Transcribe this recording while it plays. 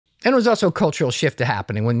And it was also a cultural shift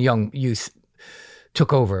happening when young youth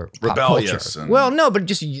took over pop rebellious. culture. Well, no, but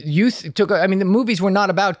just youth took. I mean, the movies were not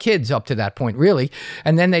about kids up to that point, really.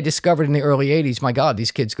 And then they discovered in the early '80s, my God,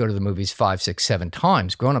 these kids go to the movies 5, 6, 7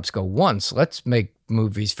 times. Grown-ups go once. Let's make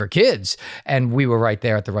movies for kids. And we were right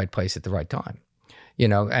there at the right place at the right time, you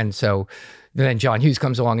know. And so then John Hughes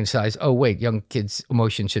comes along and says, oh, wait, young kids'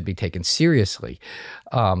 emotions should be taken seriously.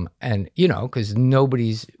 And, you know, because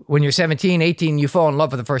when you're 17, 18, you fall in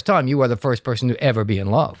love for the first time, you are the first person to ever be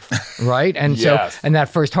in love, right? And Yes. and that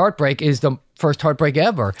first heartbreak is the first heartbreak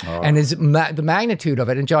ever. And the magnitude of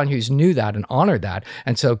it, and John Hughes knew that and honored that.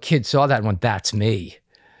 And so kids saw that and went, that's me,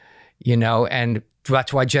 you know, and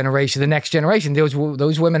that's why the next generation,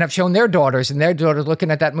 those women have shown their daughters, and their daughters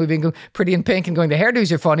looking at that movie and going, Pretty in Pink, and going, the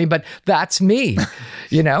hairdos are funny, but that's me,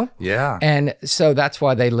 you know? Yeah. And so that's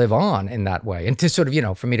why they live on in that way. And to sort of, you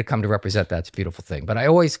know, for me to come to represent that's a beautiful thing. But I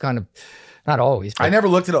always kind of, not always. But I never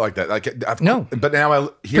looked at it like that. Like, no. But now I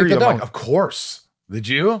hear you, I'm don't. like, of course. Did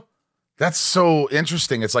you? That's so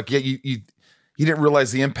interesting. It's like, yeah, you didn't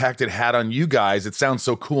realize the impact it had on you guys. It sounds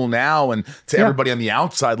so cool now, and to everybody on the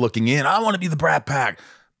outside looking in, I want to be the Brat Pack.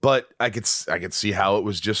 But I could see how it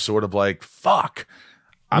was just sort of like, fuck,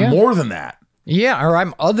 I'm more than that. Yeah, or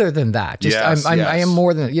I'm other than that. Just Yes, I am yes.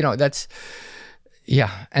 more than, you know, that's,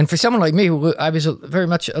 yeah. And for someone like me, I was very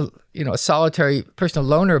much, a solitary person, a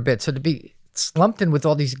loner a bit. So to be slumped in with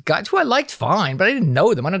all these guys who I liked fine, but I didn't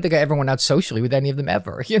know them. I don't think I ever went out socially with any of them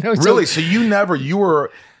ever, you know? Really? So you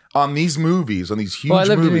were on these movies, on these huge Well, I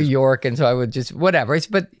lived movies. in New York, and so I would just, whatever.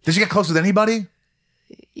 But Did you get close with anybody?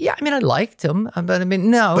 yeah, I mean, I liked them, but I mean,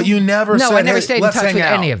 no. But you never said, I never hey, stayed in let's touch hang with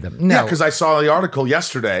out. any of them. No. Yeah, because I saw the article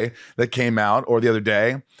yesterday that came out, or the other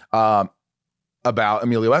day, about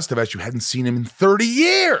Emilio Estevez. You hadn't seen him in 30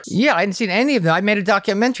 years. Yeah, I hadn't seen any of them. I made a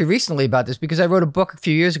documentary recently about this because I wrote a book a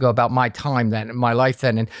few years ago about my time then, my life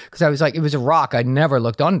then, and because I was like, it was a rock I never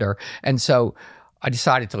looked under, and so I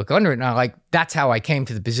decided to look under it, and that's how I came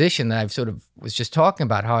to the position that I've sort of was just talking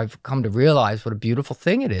about, how I've come to realize what a beautiful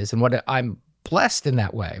thing it is, and what I'm blessed in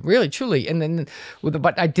that way, really, truly. And then,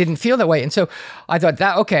 but I didn't feel that way, and so I thought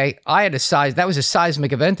that that was a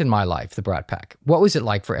seismic event in my life, the Brat Pack. What was it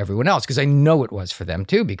like for everyone else? Because I know it was for them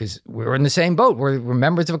too, because we were in the same boat. We're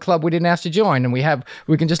members of a club we didn't ask to join, and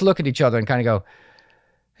we can just look at each other and kind of go,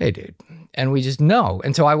 hey, dude. And we just know.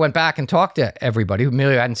 And so I went back and talked to everybody who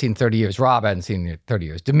Emilio hadn't seen in 30 years. Rob hadn't seen in 30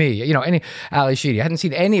 years. To me, Ali Sheedy. I hadn't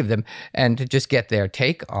seen any of them. And to just get their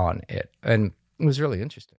take on it. And it was really interesting.